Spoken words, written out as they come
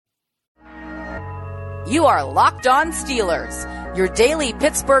You are Locked On Steelers, your daily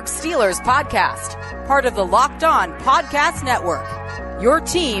Pittsburgh Steelers podcast, part of the Locked On Podcast Network, your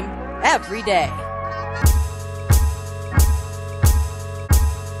team every day.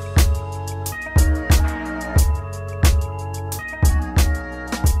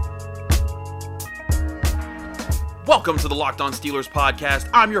 Welcome to the Locked On Steelers podcast.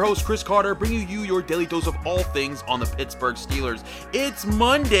 I'm your host, Chris Carter, bringing you your daily dose of all things on the Pittsburgh Steelers. It's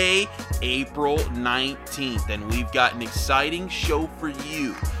Monday, April 19th, and we've got an exciting show for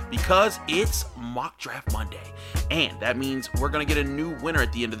you because it's Mock Draft Monday. And that means we're going to get a new winner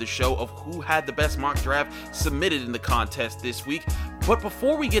at the end of the show of who had the best mock draft submitted in the contest this week. But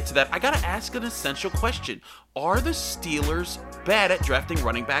before we get to that, I got to ask an essential question. Are the Steelers bad at drafting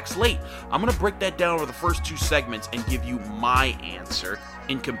running backs late? I'm going to break that down over the first two segments and give you my answer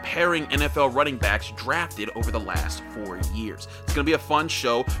in comparing NFL running backs drafted over the last 4 years. It's going to be a fun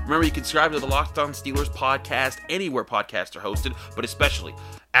show. Remember, you can subscribe to the Locked On Steelers podcast anywhere podcasts are hosted, but especially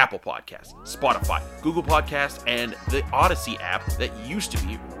Apple Podcasts, Spotify, Google Podcasts, and the Odyssey app that used to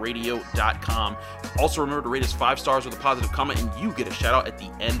be radio.com. Also remember to rate us 5 stars with a positive comment and you get a shout out at the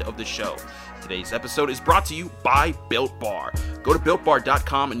end of the show. Today's episode is brought to you by Built Bar. Go to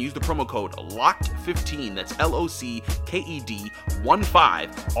BuiltBar.com and use the promo code LOCKED15, that's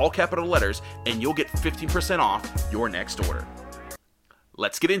LOCKED15, all capital letters, and you'll get 15% off your next order.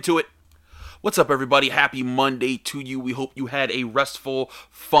 Let's get into it. What's up, everybody? Happy Monday to you. We hope you had a restful,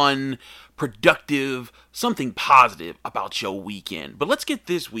 fun, productive, something positive about your weekend. But let's get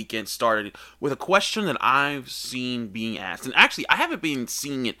this weekend started with a question that I've seen being asked. And actually, I haven't been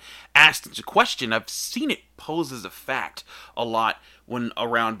seeing it asked as a question. I've seen it posed as a fact a lot when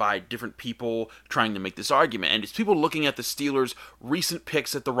around by different people trying to make this argument. And it's people looking at the Steelers' recent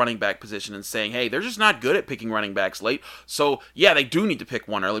picks at the running back position and saying, hey, they're just not good at picking running backs late. So, yeah, they do need to pick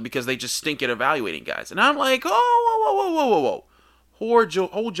one early because they just stink at evaluating guys. And I'm like, whoa.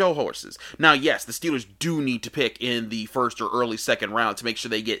 Hold your horses. Now, yes, the Steelers do need to pick in the first or early second round to make sure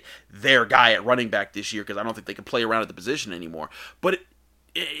they get their guy at running back this year because I don't think they can play around at the position anymore. But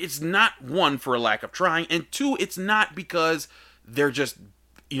it's not, one, for a lack of trying, and two, it's not because they're just,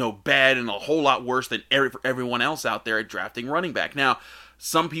 bad and a whole lot worse than everyone else out there at drafting running back. Now,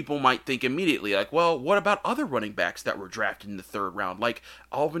 some people might think immediately, like, well, what about other running backs that were drafted in the third round, like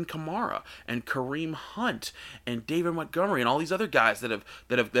Alvin Kamara and Kareem Hunt and David Montgomery and all these other guys that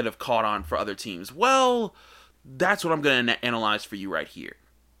have caught on for other teams? Well, that's what I'm going to analyze for you right here.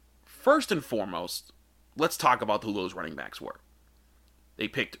 First and foremost, let's talk about who those running backs were. They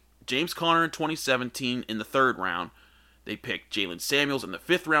picked James Conner in 2017 in the third round. They picked Jalen Samuels in the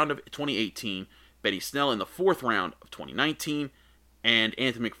fifth round of 2018, Benny Snell in the fourth round of 2019, and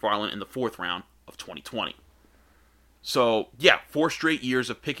Anthony McFarland in the fourth round of 2020. So, yeah, 4 straight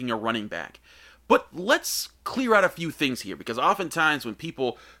years of picking a running back. But let's clear out a few things here, because oftentimes when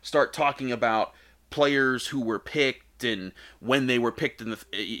people start talking about players who were picked and when they were picked in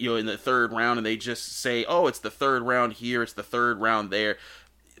the third round, and they just say, oh, it's the third round here, it's the third round there,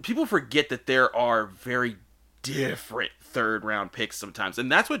 people forget that there are very different third round picks sometimes,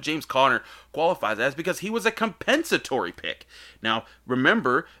 and that's what James Conner qualifies as because he was a compensatory pick. Now,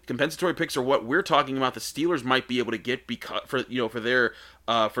 remember, compensatory picks are what we're talking about. The Steelers might be able to get because for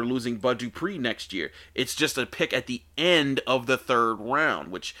losing Bud Dupree next year. It's just a pick at the end of the third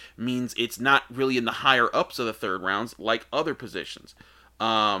round, which means it's not really in the higher ups of the third rounds like other positions.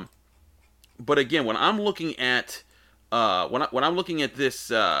 But again, when I'm looking at when I'm looking at this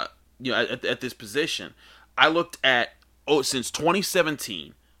at this position, I looked at since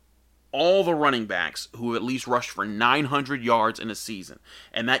 2017, all the running backs who at least rushed for 900 yards in a season,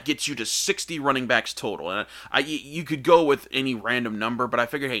 and that gets you to 60 running backs total. And you could go with any random number, but I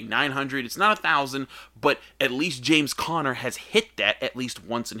figured, hey, 900, it's not 1,000, but at least James Conner has hit that at least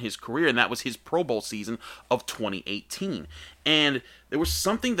once in his career, and that was his Pro Bowl season of 2018. And there was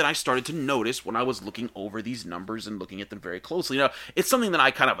something that I started to notice when I was looking over these numbers and looking at them very closely. Now, it's something that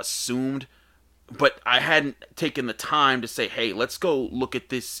I kind of assumed, but I hadn't taken the time to say, hey, let's go look at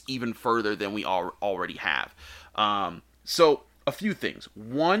this even further than we already have. So, a few things.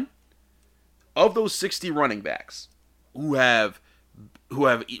 One, of those 60 running backs of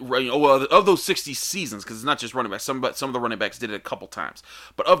those 60 seasons, because it's not just running backs, some of the running backs did it a couple times,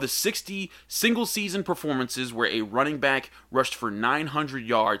 but of the 60 single season performances where a running back rushed for 900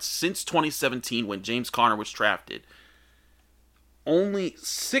 yards since 2017 when James Conner was drafted, only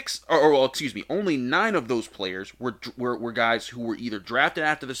 9 of those players were guys who were either drafted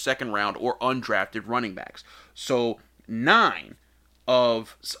after the second round or undrafted running backs. So 9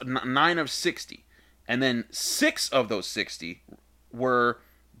 of 60, and then 6 of those 60 were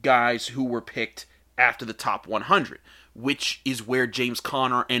guys who were picked after the top 100, which is where James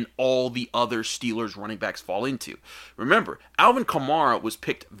Conner and all the other Steelers running backs fall into. Remember, Alvin Kamara was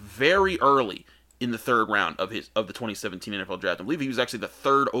picked very early in the third round of the 2017 NFL draft. I believe he was actually the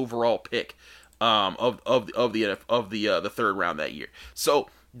third overall pick of the third round that year. So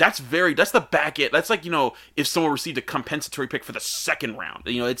that's the back end. That's like, if someone received a compensatory pick for the second round,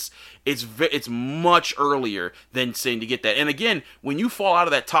 it's much earlier than saying to get that. And again, when you fall out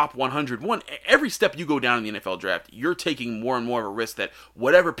of that top 101, every step you go down in the NFL draft, you're taking more and more of a risk that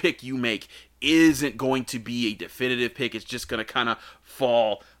whatever pick you make isn't going to be a definitive pick. It's just going to kind of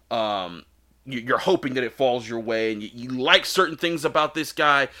fall. You're hoping that it falls your way, and you like certain things about this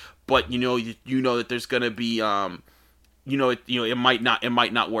guy, but you know that there's going to be it might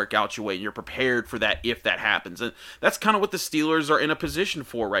not work out your way, and you're prepared for that if that happens. And that's kind of what the Steelers are in a position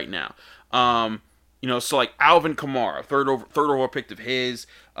for right now. So like Alvin Kamara, third overall pick of his,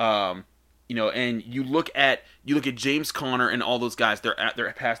 and you look at James Conner and all those guys,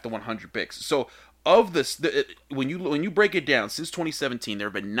 they're past the 100 picks. So of this, when you break it down, since 2017, there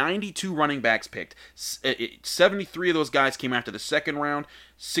have been 92 running backs picked. 73 of those guys came after the second round.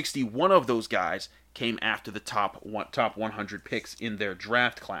 61 of those guys came after the top 100 picks in their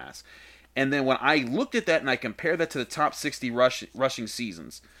draft class. And then when I looked at that and I compared that to the top 60 rushing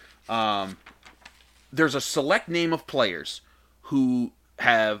seasons, there's a select name of players who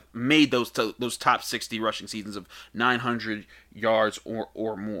have made those top 60 rushing seasons of 900 yards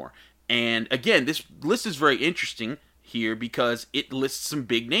or more. And again, this list is very interesting here because it lists some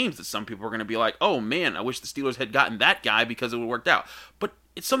big names that some people are going to be like, oh man, I wish the Steelers had gotten that guy because it would have worked out. But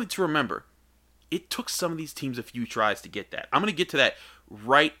it's something to remember. It took some of these teams a few tries to get that. I'm going to get to that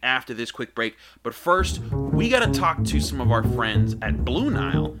right after this quick break. But first, we got to talk to some of our friends at Blue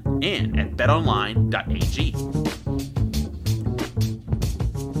Nile and at betonline.ag.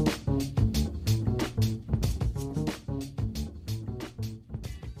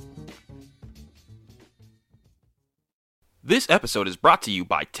 This episode is brought to you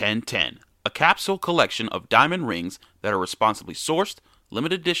by 1010, a capsule collection of diamond rings that are responsibly sourced,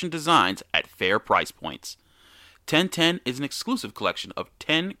 limited edition designs at fair price points. 1010 is an exclusive collection of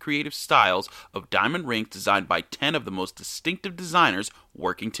 10 creative styles of diamond rings designed by 10 of the most distinctive designers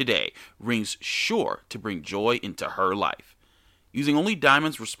working today, rings sure to bring joy into her life. Using only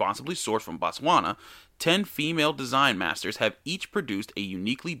diamonds responsibly sourced from Botswana, 10 female design masters have each produced a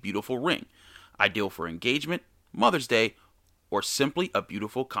uniquely beautiful ring, ideal for engagement, Mother's Day, or simply a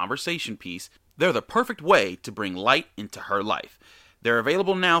beautiful conversation piece. They're the perfect way to bring light into her life. They're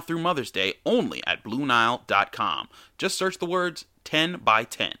available now through Mother's Day only at BlueNile.com. Just search the words 10 by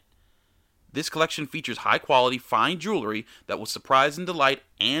 10. This collection features high-quality, fine jewelry that will surprise and delight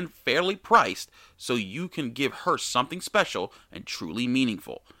and fairly priced so you can give her something special and truly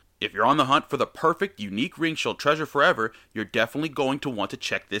meaningful. If you're on the hunt for the perfect, unique ring she'll treasure forever, you're definitely going to want to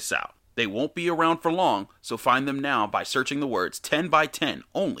check this out. They won't be around for long, so find them now by searching the words 10 by 10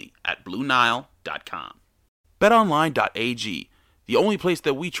 only at BlueNile.com. BetOnline.ag, the only place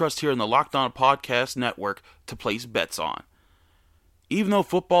that we trust here in the Locked On Podcast Network to place bets on. Even though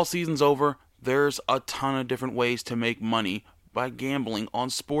football season's over, there's a ton of different ways to make money by gambling on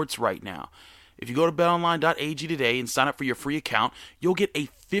sports right now. If you go to betonline.ag today and sign up for your free account, you'll get a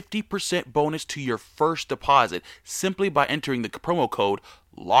 50% bonus to your first deposit simply by entering the promo code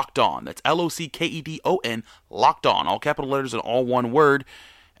Locked On. That's LOCKEDON, Locked On, all capital letters and all one word,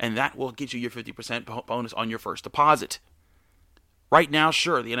 and that will get you your 50% bonus on your first deposit. Right now,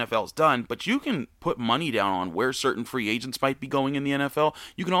 sure, the NFL's done, but you can put money down on where certain free agents might be going in the NFL.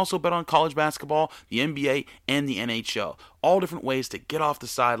 You can also bet on college basketball, the NBA, and the NHL. All different ways to get off the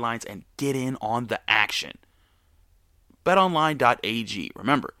sidelines and get in on the action. BetOnline.ag.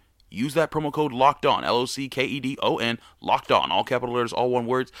 Remember, use that promo code LOCKEDON, LOCKEDON, Locked On, all capital letters, all one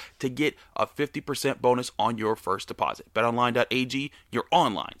words, to get a 50% bonus on your first deposit. BetOnline.ag, your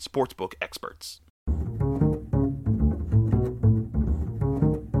online sportsbook experts.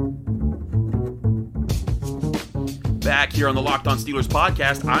 Back here on the Locked On Steelers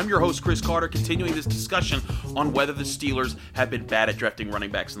podcast, I'm your host, Chris Carter, continuing this discussion on whether the Steelers have been bad at drafting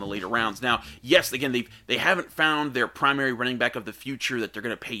running backs in the later rounds. Now, yes, again, they haven't found their primary running back of the future that they're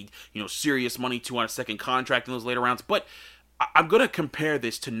going to pay, serious money to on a second contract in those later rounds, but I'm going to compare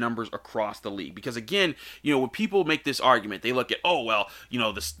this to numbers across the league because, again, when people make this argument, they look at,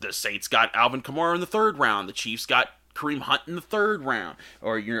 the Saints got Alvin Kamara in the third round, the Chiefs got Kareem Hunt in the third round,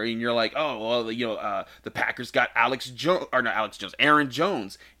 or you're like, the Packers got Aaron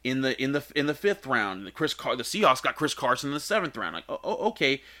Jones in the fifth round, and the Seahawks got Chris Carson in the seventh round. Like,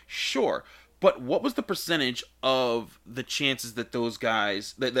 okay, sure, But what was the percentage of the chances that those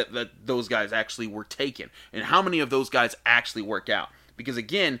guys that those guys actually were taken, and how many of those guys actually work out? Because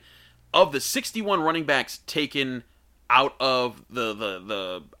again, of the 61 running backs taken out of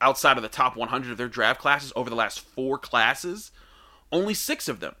the outside of the top 100 of their draft classes over the last 4 classes, only 6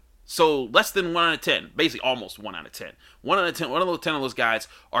 of them. So less than 1 out of 10, basically almost 1 out of 10. 1 out of 10, 1 of those 10 of those guys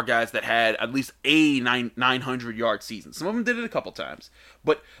are guys that had at least a 900-yard season. Some of them did it a couple times.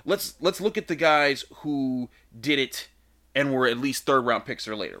 But let's look at the guys who did it and were at least 3rd-round picks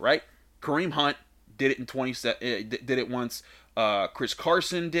or later, right? Kareem Hunt did it did it once. Chris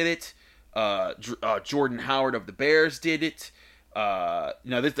Carson did it. Jordan Howard of the Bears did it.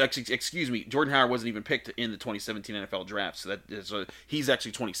 Jordan Howard wasn't even picked in the 2017 NFL draft, so he's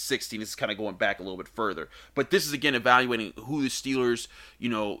actually 2016. This is kind of going back a little bit further, but this is again evaluating who the Steelers,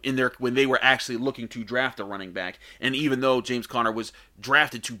 when they were actually looking to draft a running back. And even though James Conner was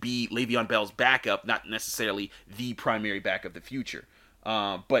drafted to be Le'Veon Bell's backup, not necessarily the primary back of the future,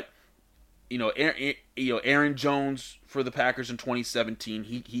 but Aaron Jones for the Packers in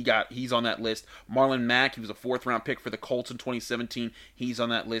 2017, he's on that list. Marlon Mack, he was a 4th-round pick for the Colts in 2017, he's on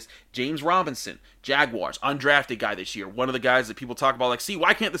that list. James Robinson, Jaguars, undrafted guy this year. One of the guys that people talk about, like, see,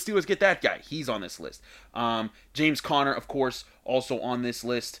 why can't the Steelers get that guy? He's on this list. James Conner, of course, also on this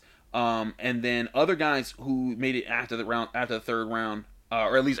list. And then other guys who made it after the 3rd round,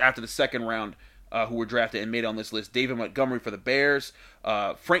 or at least after the 2nd round, who were drafted and made on this list. David Montgomery for the Bears.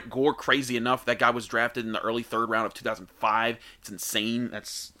 Frank Gore, crazy enough, that guy was drafted in the early 3rd round of 2005. It's insane.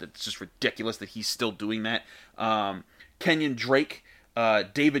 That's just ridiculous that he's still doing that. Kenyon Drake,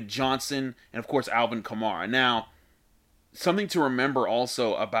 David Johnson, and of course Alvin Kamara. Now, something to remember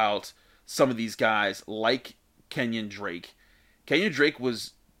also about some of these guys, like Kenyon Drake. Kenyon Drake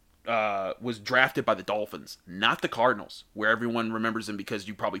was drafted by the Dolphins, not the Cardinals, where everyone remembers him because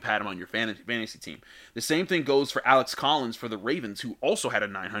you probably had him on your fantasy team. The same thing goes for Alex Collins for the Ravens, who also had a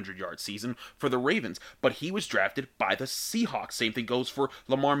 900-yard season for the Ravens, but he was drafted by the Seahawks. Same thing goes for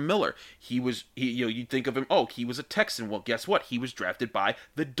Lamar Miller. You think of him, he was a Texan. Well, guess what? He was drafted by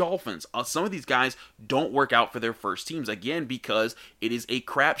the Dolphins. Some of these guys don't work out for their first teams, again, because it is a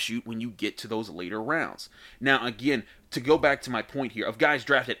crapshoot when you get to those later rounds. Now, again, to go back to my point here, of guys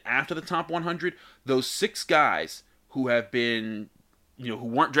drafted after the top 100, those 6 guys who have been, who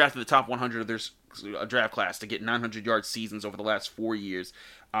weren't drafted in the top 100 of their draft class to get 900-yard seasons over the last 4 years,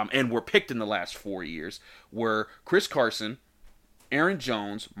 and were picked in the last 4 years, were Chris Carson, Aaron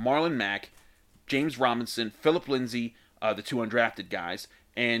Jones, Marlon Mack, James Robinson, Philip Lindsay, the 2 undrafted guys,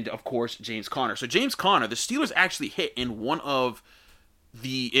 and, of course, James Conner. So James Conner, the Steelers actually hit in one of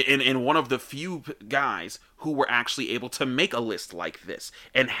the few guys who were actually able to make a list like this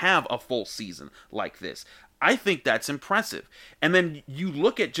and have a full season like this. I think that's impressive. And then you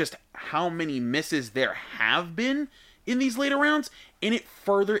look at just how many misses there have been in these later rounds, and it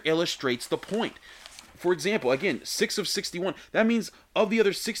further illustrates the point. For example, again, 6 of 61. That means of the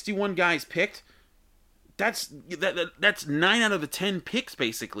other 61 guys picked, that's 9 out of the 10 picks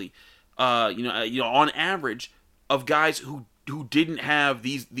basically. On average, of guys who didn't have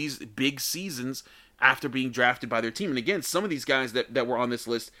these big seasons after being drafted by their team. And again, some of these guys that were on this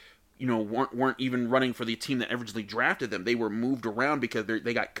list, weren't even running for the team that originally drafted them. They were moved around because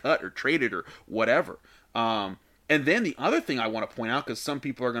they got cut or traded or whatever. And then the other thing I want to point out, because some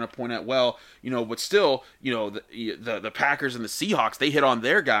people are going to point out, well, but still, the Packers and the Seahawks, they hit on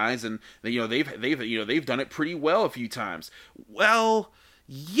their guys, and they've done it pretty well a few times. Well,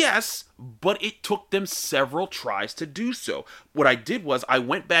 yes, but it took them several tries to do so. What I did was I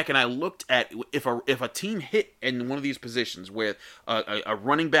went back and I looked at if a team hit in one of these positions with a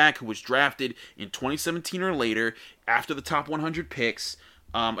running back who was drafted in 2017 or later after the top 100 picks,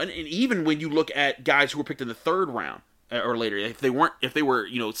 and even when you look at guys who were picked in the 3rd round or later, if they were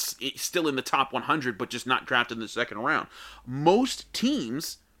still in the top 100 but just not drafted in the 2nd round, most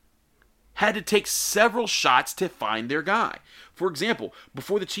teams had to take several shots to find their guy. For example,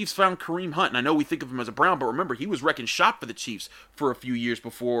 before the Chiefs found Kareem Hunt, and I know we think of him as a Brown, but remember, he was wrecking shop for the Chiefs for a few years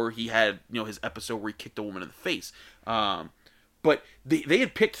before he had, his episode where he kicked a woman in the face. But they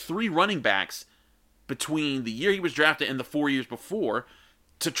had picked 3 running backs between the year he was drafted and the 4 years before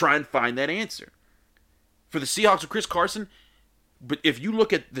to try and find that answer. For the Seahawks with Chris Carson, but if you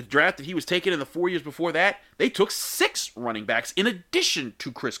look at the draft that he was taken in the 4 years before that, they took 6 running backs in addition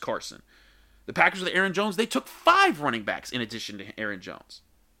to Chris Carson. The Packers with Aaron Jones, they took 5 running backs in addition to Aaron Jones.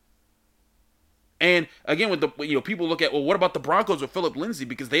 And again, with the people look at, well, what about the Broncos with Philip Lindsay?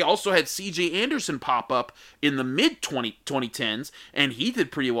 Because they also had C.J. Anderson pop up in the mid-2010s, and he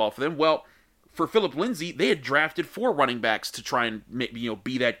did pretty well for them. Well, for Philip Lindsay, they had drafted 4 running backs to try and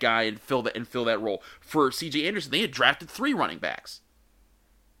be that guy and fill that role. For C.J. Anderson, they had drafted 3 running backs.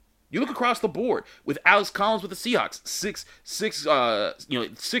 You look across the board with Alex Collins with the Seahawks,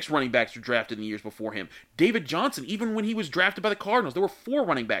 6 running backs were drafted in the years before him. David Johnson, even when he was drafted by the Cardinals, there were 4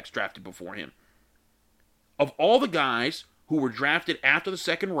 running backs drafted before him. Of all the guys who were drafted after the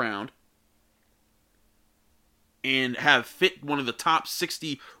second round and have fit one of the top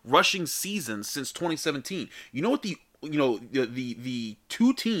 60 rushing seasons since 2017, you know what the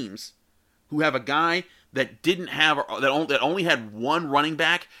 2 teams who have a guy that didn't have that only had 1 running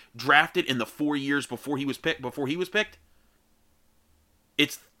back drafted in the 4 years before he was picked.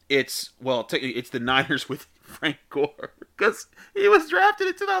 It's the Niners with Frank Gore, because he was drafted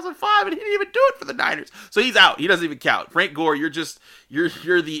in 2005 and he didn't even do it for the Niners, so he's out. He doesn't even count. Frank Gore, you're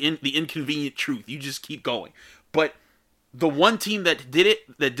the inconvenient truth. You just keep going. But the one team that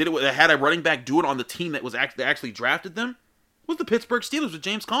had a running back do it on the team that actually drafted them was the Pittsburgh Steelers with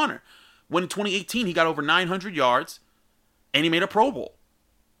James Conner. When in 2018 he got over 900 yards and he made a Pro Bowl.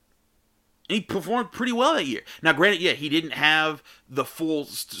 And he performed pretty well that year. Now, granted, he didn't have the full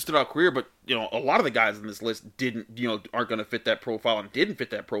stood-out career, but a lot of the guys on this list aren't going to fit that profile and didn't fit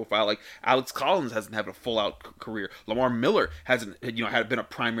that profile. Like Alex Collins hasn't had a full-out career. Lamar Miller hasn't had been a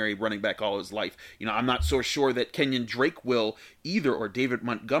primary running back all his life. I'm not so sure that Kenyon Drake will either, or David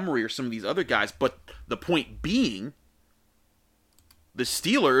Montgomery or some of these other guys. But the point being, the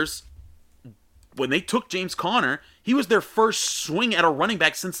Steelers, when they took James Conner, he was their first swing at a running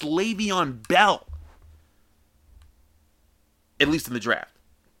back since Le'Veon Bell. At least in the draft.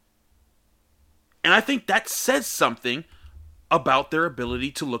 And I think that says something about their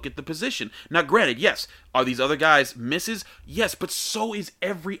ability to look at the position. Now, granted, yes, are these other guys misses? Yes, but so is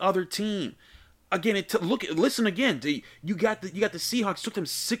every other team. Again, listen again. You got the Seahawks. Took them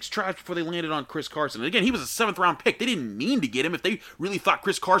 6 tries before they landed on Chris Carson. And again, he was a 7th round pick. They didn't mean to get him. If they really thought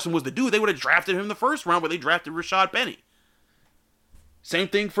Chris Carson was the dude, they would have drafted him in the 1st round, where they drafted Rashad Penny. Same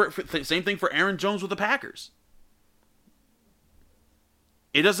thing for Aaron Jones with the Packers.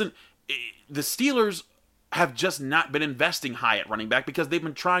 The Steelers have just not been investing high at running back because they've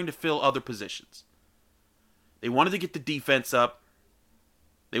been trying to fill other positions. They wanted to get the defense up.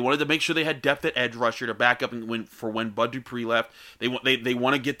 They wanted to make sure they had depth at edge rusher to back up when Bud Dupree left. They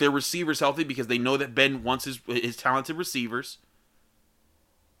want to get their receivers healthy because they know that Ben wants his talented receivers.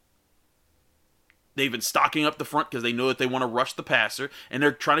 They've been stocking up the front because they know that they want to rush the passer, and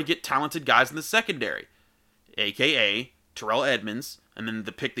they're trying to get talented guys in the secondary, a.k.a. Terrell Edmonds, and then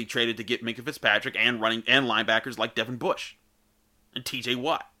the pick they traded to get Minkah Fitzpatrick, and linebackers like Devin Bush and T.J.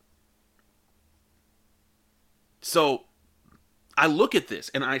 Watt. So I look at this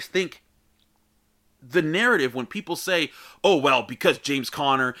and I think the narrative when people say, oh, well, because James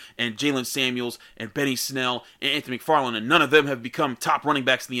Conner and Jalen Samuels and Benny Snell and Anthony McFarland and none of them have become top running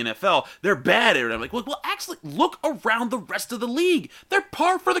backs in the NFL, they're bad at it. I'm like, well, actually, look around the rest of the league. They're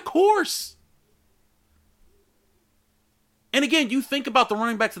par for the course. And again, you think about the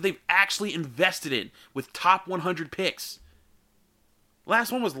running backs that they've actually invested in with top 100 picks.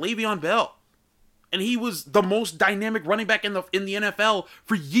 Last one was Le'Veon Bell. And he was the most dynamic running back in the NFL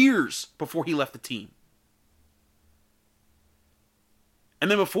for years before he left the team. And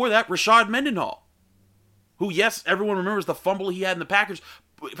then before that, Rashad Mendenhall, who, yes, everyone remembers the fumble he had in the Packers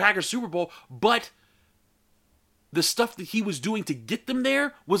Super Bowl, but the stuff that he was doing to get them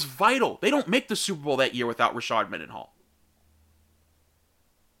there was vital. They don't make the Super Bowl that year without Rashad Mendenhall.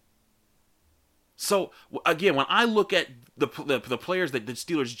 So, again, when I look at the players that the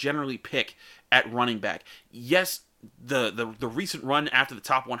Steelers generally pick at running back, yes, the recent run after the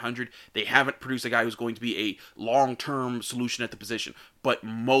top 100, they haven't produced a guy who's going to be a long-term solution at the position. But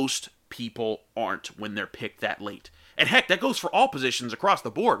most people aren't when they're picked that late. And heck, that goes for all positions across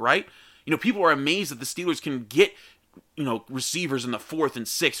the board, right? People are amazed that the Steelers can get, receivers in the 4th and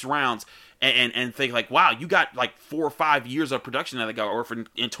 6th rounds and think like, wow, you got like 4 or 5 years of production out of the guy. Or for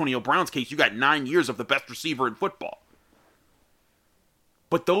Antonio Brown's case, you got 9 years of the best receiver in football.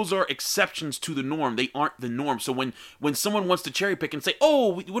 But those are exceptions to the norm. They aren't the norm. So when someone wants to cherry pick and say,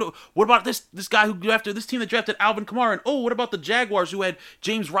 oh, what about this guy who drafted this team that drafted Alvin Kamara, and oh, what about the Jaguars who had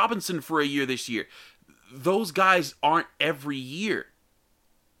James Robinson for a year this year? Those guys aren't every year.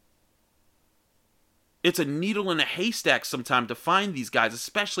 It's a needle in a haystack sometimes to find these guys,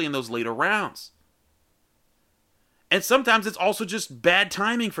 especially in those later rounds. And sometimes it's also just bad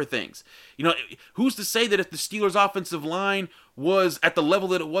timing for things. Who's to say that if the Steelers' offensive line was at the level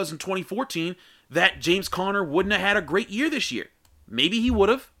that it was in 2014, that James Conner wouldn't have had a great year this year? Maybe he would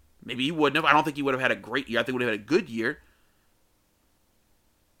have. Maybe he wouldn't have. I don't think he would have had a great year. I think he would have had a good year.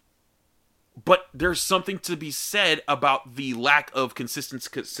 But there's something to be said about the lack of consistent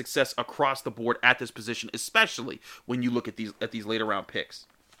success across the board at this position, especially when you look at these later round picks.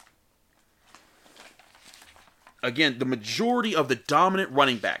 Again, the majority of the dominant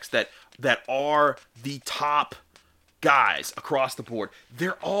running backs that are the top guys across the board,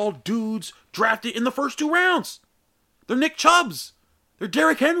 they're all dudes drafted in the first 2 rounds. They're Nick Chubbs. They're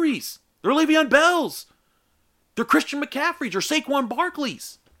Derrick Henrys. They're Le'Veon Bells. They're Christian McCaffreys or Saquon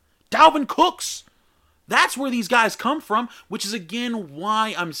Barkleys. Dalvin Cooks. That's where these guys come from, which is again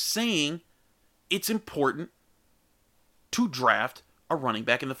why I'm saying it's important to draft a running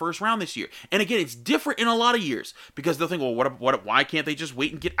back in the first round this year. And again, it's different in a lot of years because they'll think, well, why can't they just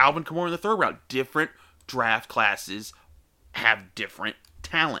wait and get Alvin Kamara in the 3rd round? Different draft classes have different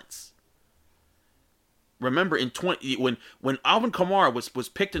talents. Remember, when Alvin Kamara was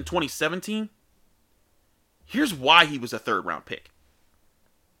picked in 2017, here's why he was a 3rd round pick.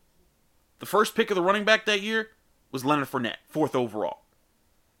 The first pick of the running back that year was Leonard Fournette, 4th overall.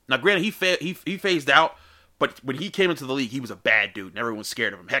 Now, granted, he phased out, but when he came into the league, he was a bad dude, and everyone was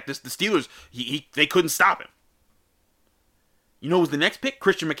scared of him. Heck, the Steelers, they couldn't stop him. You know who was the next pick?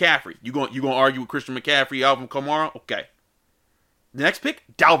 Christian McCaffrey. You gonna argue with Christian McCaffrey, Alvin Kamara? Okay. The next pick,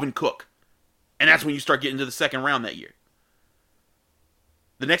 Dalvin Cook. And that's when you start getting to the 2nd round that year.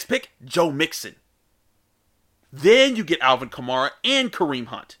 The next pick, Joe Mixon. Then you get Alvin Kamara and Kareem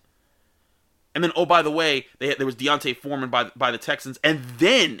Hunt. And then, oh, by the way, there was Deontay Foreman by the Texans, and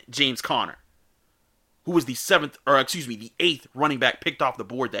then James Conner, who was the 8th running back picked off the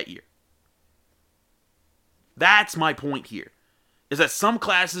board that year. That's my point here, is that some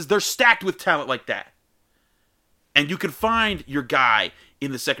classes, they're stacked with talent like that. And you can find your guy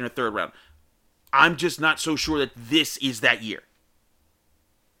in the 2nd or 3rd round. I'm just not so sure that this is that year.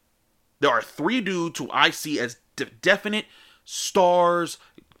 There are 3 dudes who I see as definite stars,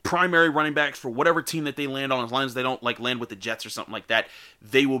 primary running backs for whatever team that they land on, as long as they don't land with the Jets or something like that.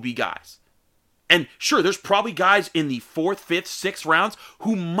 They will be guys. And sure, there's probably guys in the 4th, 5th, 6th rounds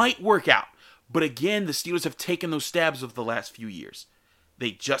who might work out. But again, the Steelers have taken those stabs of the last few years.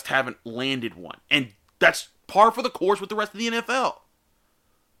 They just haven't landed one. And that's par for the course with the rest of the NFL.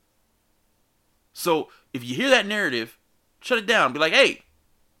 So if you hear that narrative, shut it down. Be like, hey,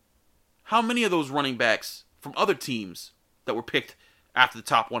 how many of those running backs from other teams that were picked after the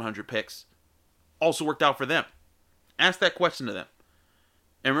top 100 picks also worked out for them? Ask that question to them.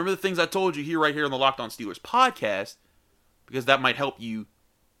 And remember the things I told you right here on the Locked On Steelers podcast, because that might help you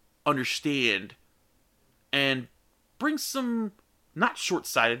understand and bring some, not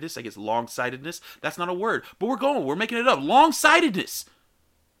short-sightedness, I guess long-sightedness. That's not a word, but we're making it up. Long-sightedness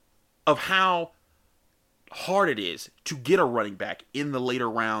of how hard it is to get a running back in the later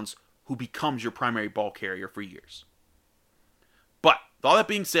rounds who becomes your primary ball carrier for years. But with all that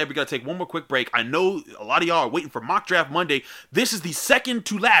being said, we got to take one more quick break. I know a lot of y'all are waiting for Mock Draft Monday. This is the second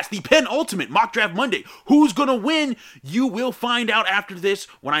to last, the penultimate Mock Draft Monday. Who's going to win? You will find out after this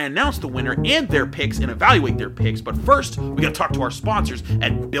when I announce the winner and their picks and evaluate their picks. But first, we got to talk to our sponsors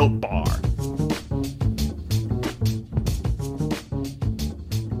at Built Bar.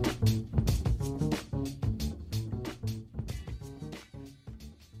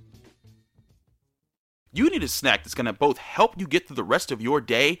 You need a snack that's going to both help you get through the rest of your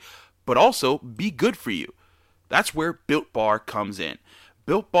day, but also be good for you. That's where Built Bar comes in.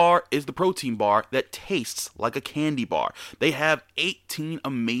 Built Bar is the protein bar that tastes like a candy bar. They have 18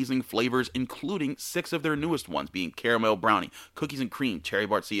 amazing flavors, including 6 of their newest ones, being caramel brownie, cookies and cream, cherry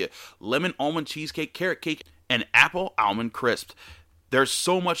barcia, lemon almond cheesecake, carrot cake, and apple almond crisp. There's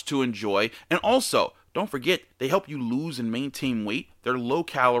so much to enjoy, and also, don't forget, they help you lose and maintain weight. They're low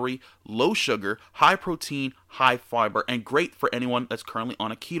calorie, low sugar, high protein, high fiber, and great for anyone that's currently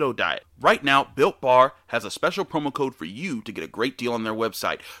on a keto diet. Right now, Built Bar has a special promo code for you to get a great deal on their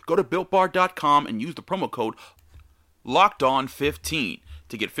website. Go to BuiltBar.com and use the promo code LOCKEDON15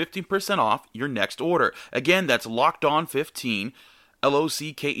 to get 15% off your next order. Again, that's LOCKEDON15,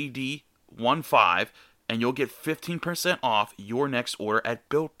 LOCKED15, and you'll get 15% off your next order at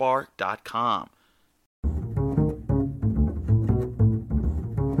BuiltBar.com.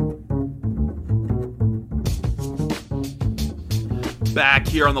 Back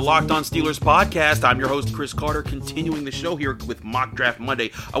here on the Locked On Steelers podcast, I'm your host, Chris Carter, continuing the show here with Mock Draft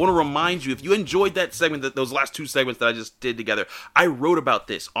Monday. I want to remind you, if you enjoyed that segment, those last 2 segments that I just did together, I wrote about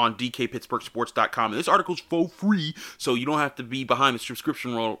this on DKPittsburghSports.com, and this article's for free, so you don't have to be behind the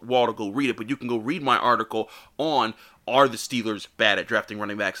subscription wall to go read it, but you can go read my article on Are the Steelers bad at drafting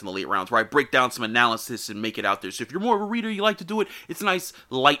running backs in the late rounds? Where I break down some analysis and make it out there. So if you're more of a reader, you like to do it, it's a nice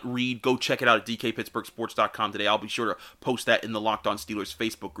light read. Go check it out at DKPittsburghSports.com today. I'll be sure to post that in the Locked On Steelers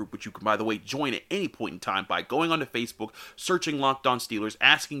Facebook group, which you can, by the way, join at any point in time by going onto Facebook, searching Locked On Steelers,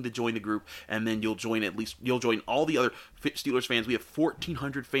 asking to join the group, and then you'll join all the other Steelers fans. We have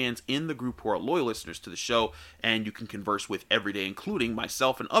 1,400 fans in the group who are loyal listeners to the show, and you can converse with every day, including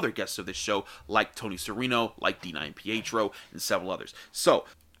myself and other guests of this show, like Tony Serino, like D9 Pietro, and several others. So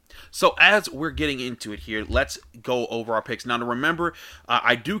as we're getting into it here, let's go over our picks. Now, to remember,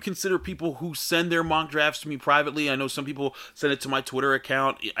 I do consider people who send their mock drafts to me privately. I know some people send it to my Twitter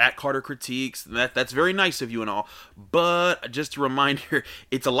account, at Carter Critiques. That's very nice of you and all. But just a reminder,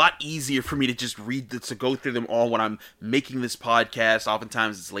 it's a lot easier for me to just to go through them all when I'm making this podcast.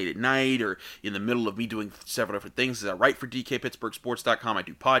 Oftentimes it's late at night or in the middle of me doing several different things. As I write for DKPittsburghSports.com, I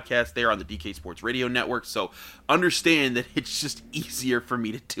do podcasts there on the DK Sports Radio Network. So understand that it's just easier for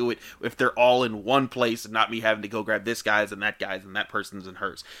me to do it if they're all in one place and not me having to go grab this guy's and that person's and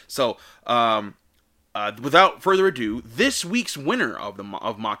hers. So, without further ado, this week's winner of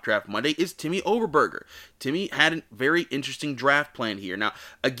Mock Draft Monday is Timmy Overberger. Timmy had a very interesting draft plan here. Now,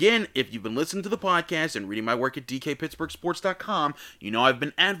 again, if you've been listening to the podcast and reading my work at DKPittsburghSports.com, you know I've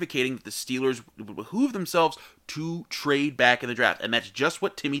been advocating that the Steelers would behoove themselves to trade back in the draft, and that's just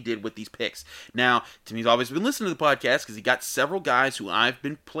what Timmy did with these picks. Now, Timmy's obviously been listening to the podcast because he got several guys who I've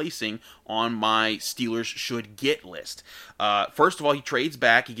been placing on my Steelers should get list. First of all, he trades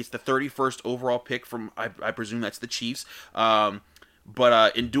back. He gets the 31st overall pick from, I presume that's the Chiefs.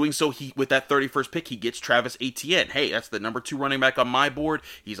 But in doing so, with that 31st pick, he gets Travis Etienne. Hey, that's the number 2 running back on my board.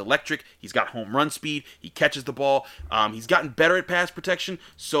 He's electric. He's got home run speed. He catches the ball. He's gotten better at pass protection.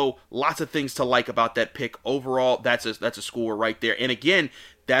 So lots of things to like about that pick. Overall, that's a score right there. And again,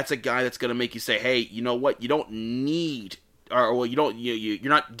 that's a guy that's going to make you say, hey, you know what? You don't need... you're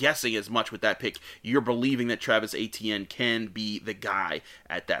not guessing as much with that pick. You're believing that Travis Etienne can be the guy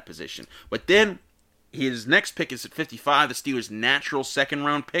at that position. But then his next pick is at 55, the Steelers' natural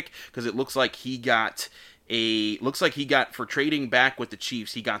second-round pick, because it looks like he got for trading back with the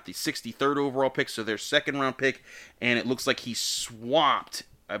Chiefs, he got the 63rd overall pick, so their second-round pick, and it looks like he swapped,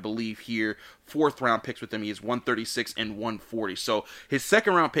 I believe here, 4th-round picks with them. He has 136 and 140. So his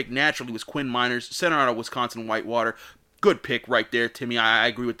second-round pick naturally was Quinn Miners, center out of Wisconsin Whitewater. Good pick right there, Timmy. I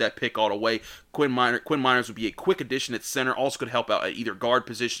agree with that pick all the way. Quinn Miners would be a quick addition at center. Also could help out at either guard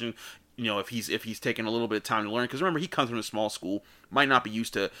position, you know, if he's taking a little bit of time to learn. Because remember, he comes from a small school, might not be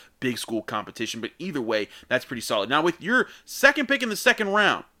used to big school competition. But either way, that's pretty solid. Now, with your second pick in the second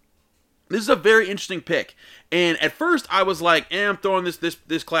round, this is a very interesting pick. And at first, I was like, I'm throwing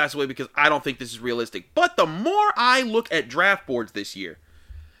this class away because I don't think this is realistic. But the more I look at draft boards this year,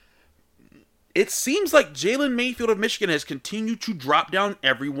 it seems like Jalen Mayfield of Michigan has continued to drop down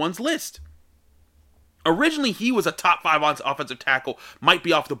everyone's list. Originally, he was a top 5 offensive tackle, might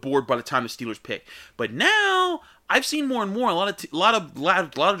be off the board by the time the Steelers pick. But now, I've seen more and more. A lot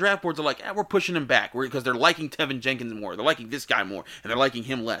of draft boards are like, we're pushing him back because they're liking Tevin Jenkins more, they're liking this guy more, and they're liking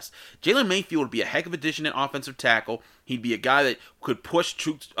him less. Jalen Mayfield would be a heck of an addition at offensive tackle. He'd be a guy that could push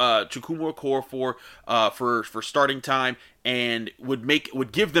Chukwuma Okorafor for starting time and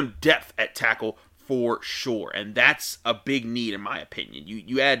would give them depth at tackle for sure, and that's a big need in my opinion.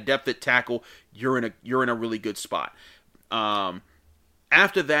 You add depth at tackle, you're in a really good spot.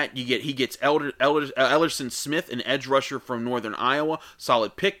 After that, he gets Ellerson Smith, an edge rusher from Northern Iowa.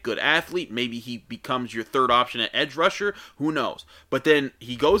 Solid pick, good athlete. Maybe he becomes your third option at edge rusher. Who knows? But then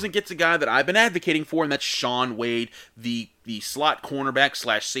he goes and gets a guy that I've been advocating for, and that's Shaun Wade, the slot cornerback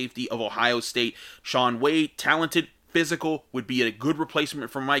 / safety of Ohio State. Shaun Wade, talented, physical, would be a good replacement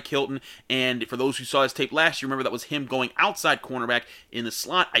for Mike Hilton. And for those who saw his tape last year, remember that was him going outside cornerback in the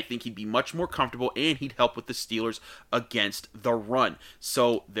slot. I think he'd be much more comfortable, and he'd help with the Steelers against the run.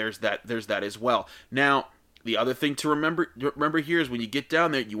 So there's that as well. Now, the other thing to remember here is when you get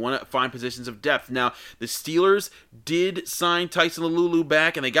down there, you want to find positions of depth. Now, the Steelers did sign Tyson Alulu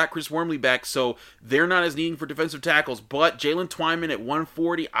back, and they got Chris Wormley back, so they're not as needing for defensive tackles. But Jalen Twyman at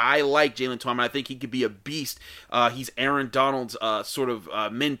 140, I like Jalen Twyman. I think he could be a beast. He's Aaron Donald's sort of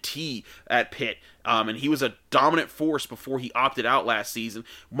mentee at Pitt. And he was a dominant force before he opted out last season.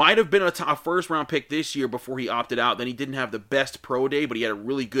 Might have been a first-round pick this year before he opted out. Then he didn't have the best pro day, but he had a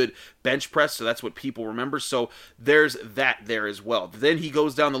really good bench press, so that's what people remember. So there's that there as well. Then he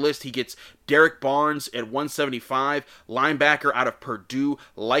goes down the list. He gets Derek Barnes at 175, linebacker out of Purdue.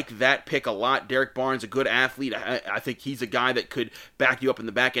 Like that pick a lot. Derek Barnes, a good athlete. I think he's a guy that could back you up in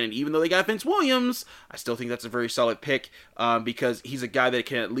the back end. And even though they got Vince Williams, I still think that's a very solid pick because he's a guy that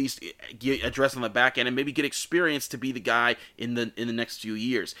can at least address on the back end and maybe get experience to be the guy in the next few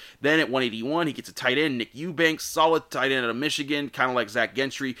years. Then at 181, he gets a tight end, Nick Eubanks, solid tight end out of Michigan, kind of like Zach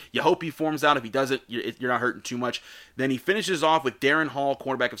Gentry. You hope he forms out. If he doesn't, you're not hurting too much. Then he finishes off with Darren Hall,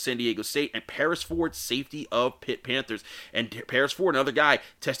 cornerback of San Diego State, and Paris Ford, safety of Pitt Panthers. And Paris Ford, another guy,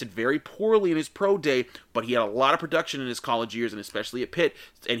 tested very poorly in his pro day, but he had a lot of production in his college years, and especially at Pitt,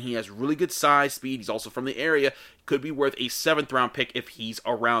 and he has really good size, speed. He's also from the area. Could be worth a 7th-round pick if he's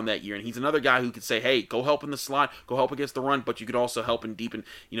around that year. And he's another guy who could say, hey, go help in the slot, go help against the run, but you could also help in deep. And,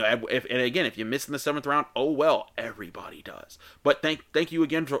 and again, if you miss in the 7th round, oh well, everybody does. But thank you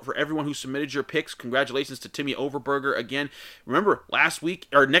again for everyone who submitted your picks. Congratulations to Timmy Overberger again. Remember, next week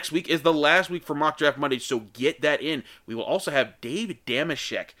is the last week for Mock Draft Monday, so get that in. We will also have Dave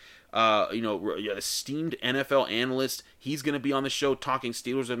Damashek, esteemed NFL analyst. He's going to be on the show talking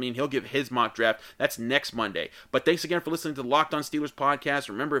Steelers. He'll give his mock draft. That's next Monday. But thanks again for listening to the Locked On Steelers podcast.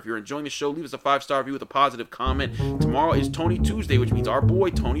 Remember, if you're enjoying the show, leave us a 5-star review with a positive comment. Tomorrow is Tony Tuesday, which means our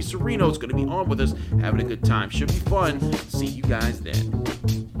boy Tony Serino is going to be on with us, having a good time. Should be fun. See you guys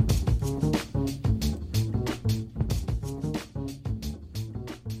then.